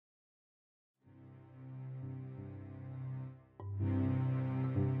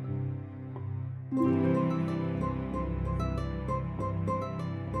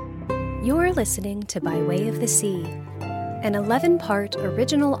You're listening to By Way of the Sea, an 11-part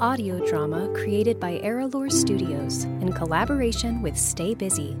original audio drama created by Eralore Studios in collaboration with Stay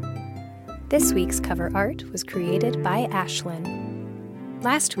Busy. This week's cover art was created by Eislyn.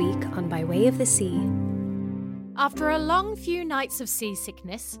 Last week on By Way of the Sea. After a long few nights of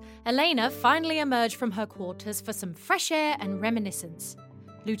seasickness, Elena finally emerged from her quarters for some fresh air and reminiscence.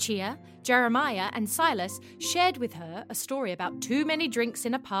 Lucia, Jeremiah, and Silas shared with her a story about too many drinks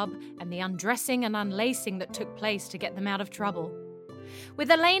in a pub and the undressing and unlacing that took place to get them out of trouble.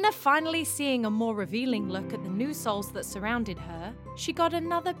 With Elena finally seeing a more revealing look at the new souls that surrounded her, she got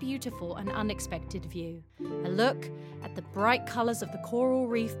another beautiful and unexpected view. A look at the bright colours of the coral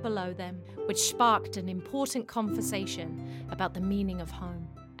reef below them, which sparked an important conversation about the meaning of home.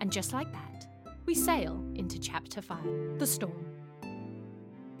 And just like that, we sail into Chapter 5, The Storm.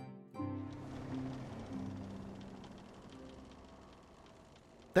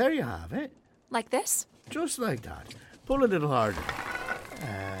 There you have it. Like this? Just like that. Pull a little harder.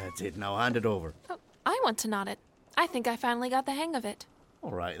 That's it. Now hand it over. Oh, I want to knot it. I think I finally got the hang of it.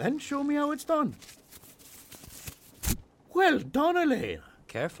 All right, then. Show me how it's done. Well done, Elena.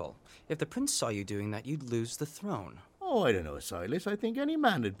 Careful. If the prince saw you doing that, you'd lose the throne. Oh, I don't know, Silas. I think any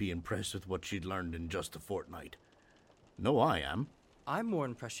man would be impressed with what she'd learned in just a fortnight. No, I am. I'm more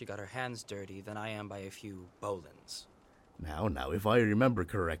impressed she got her hands dirty than I am by a few bowlins. Now, if I remember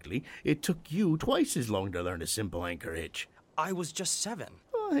correctly, it took you twice as long to learn a simple anchor hitch. I was just 7.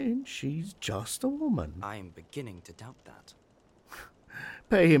 And she's just a woman. I am beginning to doubt that.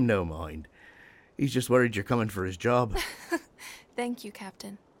 Pay him no mind. He's just worried you're coming for his job. Thank you,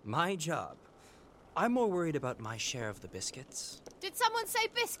 Captain. My job? I'm more worried about my share of the biscuits. Did someone say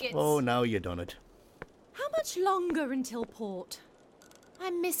biscuits? Oh, now you done it. How much longer until port?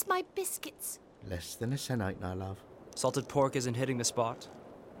 I miss my biscuits. Less than a sennight now, love. Salted pork isn't hitting the spot?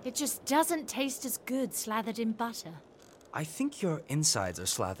 It just doesn't taste as good slathered in butter. I think your insides are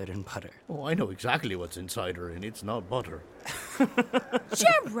slathered in butter. Oh, I know exactly what's inside her, and it's not butter.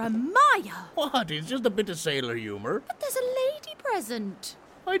 Jeremiah! What? It's just a bit of sailor humour. But there's a lady present.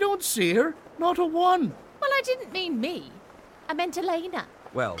 I don't see her. Not a one. Well, I didn't mean me. I meant Elena.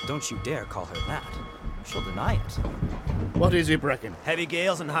 Well, don't you dare call her that. She'll deny it. What is it, Brecken? Heavy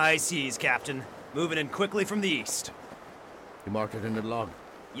gales and high seas, Captain. Moving in quickly from the east. You marked it in the log?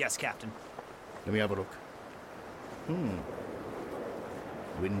 Yes, Captain. Let me have a look.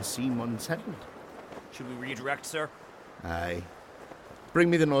 Wind seem unsettled. Should we redirect, sir? Aye.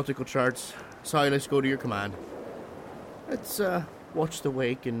 Bring me the nautical charts. Silas, go to your command. Let's, watch the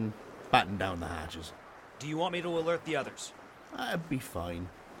wake and batten down the hatches. Do you want me to alert the others? I'd be fine.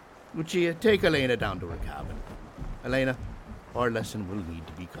 Lucia, take Elena down to her cabin. Elena, our lesson will need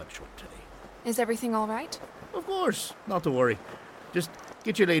to be cut short today. Is everything all right? Of course, not to worry. Just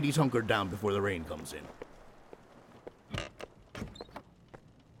get your ladies hunkered down before the rain comes in.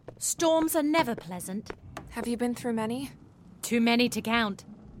 Storms are never pleasant. Have you been through many? Too many to count.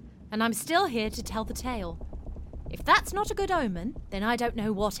 And I'm still here to tell the tale. If that's not a good omen, then I don't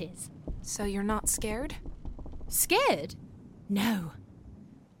know what is. So you're not scared? Scared? No.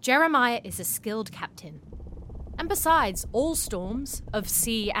 Jeremiah is a skilled captain. And besides, all storms, of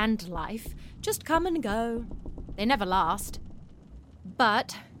sea and life, just come and go. They never last.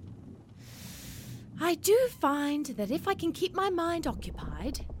 But I do find that if I can keep my mind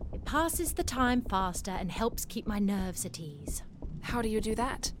occupied, it passes the time faster and helps keep my nerves at ease. How do you do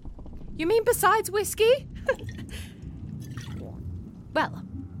that? You mean besides whiskey? Well,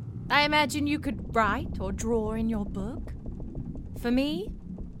 I imagine you could write or draw in your book. For me,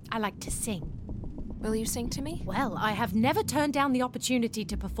 I like to sing. Will you sing to me? Well, I have never turned down the opportunity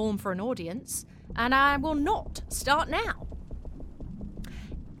to perform for an audience, and I will not start now.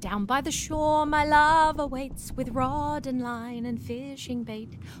 Down by the shore my love awaits, with rod and line and fishing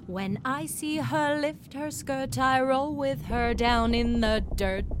bait. When I see her lift her skirt, I roll with her down in the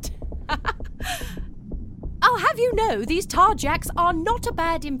dirt. I'll have you know, these tar jacks are not a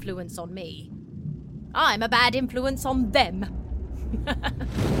bad influence on me. I'm a bad influence on them.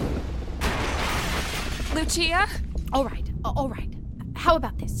 Lucia? All right. How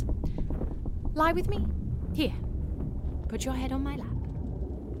about this? Lie with me. Here. Put your head on my lap.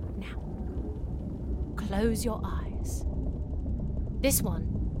 Now, close your eyes. This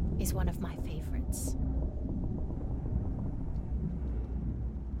one is one of my favorites.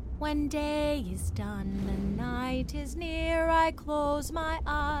 When day is done and night is near, I close my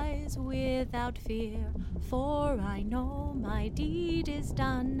eyes without fear, for I know my deed is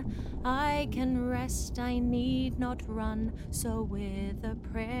done. I can rest, I need not run. So with a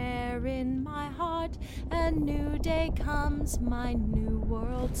prayer in my heart, a new day comes, my new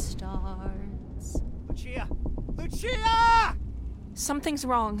world starts. Lucia! Lucia! Something's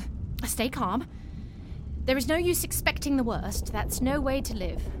wrong. Stay calm. There is no use expecting the worst. That's no way to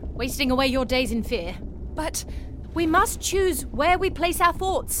live. Wasting away your days in fear. But We must choose where we place our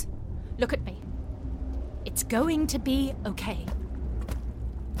thoughts. Look at me. It's going to be okay.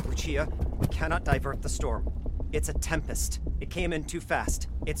 Lucia, we cannot divert the storm. It's a tempest. It came in too fast.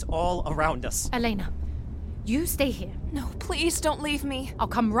 It's all around us. Elena, you stay here. no, please don't leave me. I'll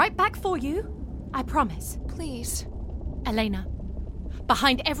come right back for you. I promise. Please. Elena,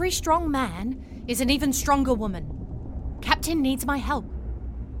 behind every strong man is an even stronger woman. Captain needs my help.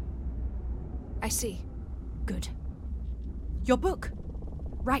 I see. Good. Your book.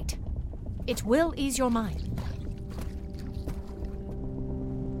 Right. It will ease your mind.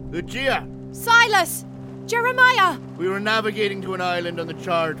 Lucia, Silas! Jeremiah! we were navigating to an island on the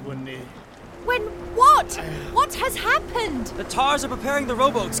chart when When what? What has happened? The Tars are preparing the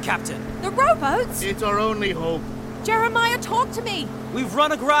rowboats, Captain. The rowboats? it's our only hope. Jeremiah, talk to me. We've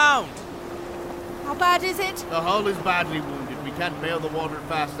run aground. How bad is it? The hull is badly wounded. We can't bail the water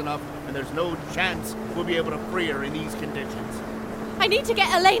fast enough, and there's no chance we'll be able to free her in these conditions. I need to get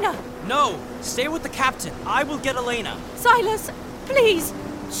Elena. No, stay with the captain. I will get Elena. Silas, please.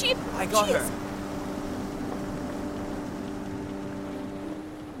 I got she her. is-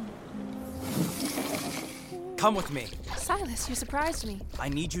 Come with me. Silas, you surprised me. I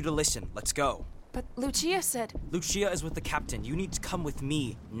need you to listen. Let's go. But Lucia said, Lucia is with the captain. You need to come with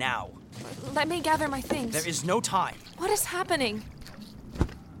me now. let me gather my things. There is no time. What is happening?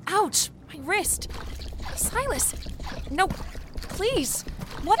 Ouch! My wrist! Silas! No, please!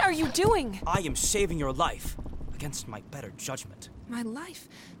 What are you doing? I am saving your life against my better judgment. My life.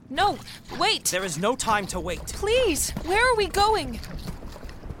 No, wait! There is no time to wait. Please! Where are we going?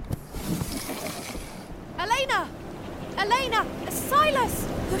 Elena! Elena! Silas!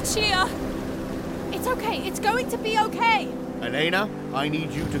 Lucia! It's okay. It's going to be okay. Elena, I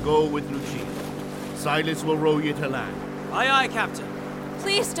need you to go with Lucia. Silas will row you to land. Aye, aye, Captain.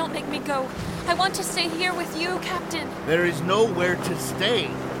 Please don't make me go. I want to stay here with you, Captain. There is nowhere to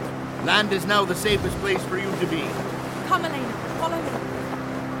stay. Land is now the safest place for you to be. Come, Elena. Follow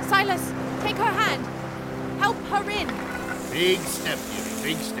me. Silas, take her hand. Help her in. Big step,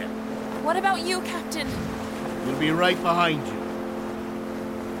 dearie, big step. What about you, Captain? We'll be right behind you.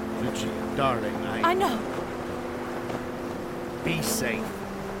 Lucia, darling, I know. Be safe.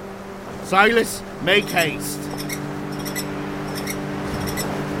 Silas, make haste.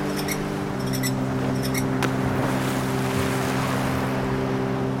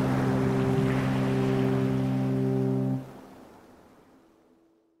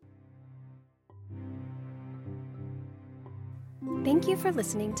 Thank you for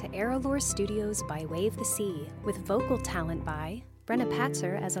listening to Eralore Studios by Way of the Sea, with vocal talent by Brenna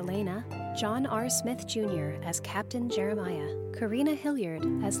Patzer as Elena, John R Smith Jr. as Captain Jeremiah, Karina Hilleard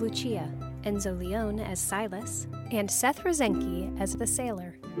as Lucia, Enzo Leone as Silas, and Seth Rosenke as the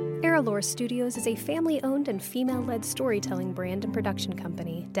sailor. Eralore Studios is a family-owned and female-led storytelling brand and production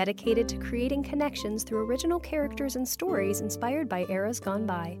company dedicated to creating connections through original characters and stories inspired by eras gone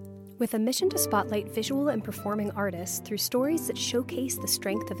by. With a mission to spotlight visual and performing artists through stories that showcase the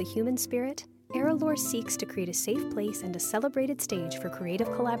strength of the human spirit, Eralore seeks to create a safe place and a celebrated stage for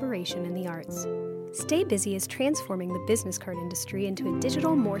creative collaboration in the arts. Stay Busy is transforming the business card industry into a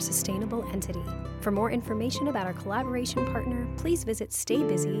digital, more sustainable entity. For more information about our collaboration partner, please visit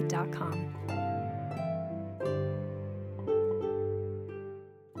staybusy.com.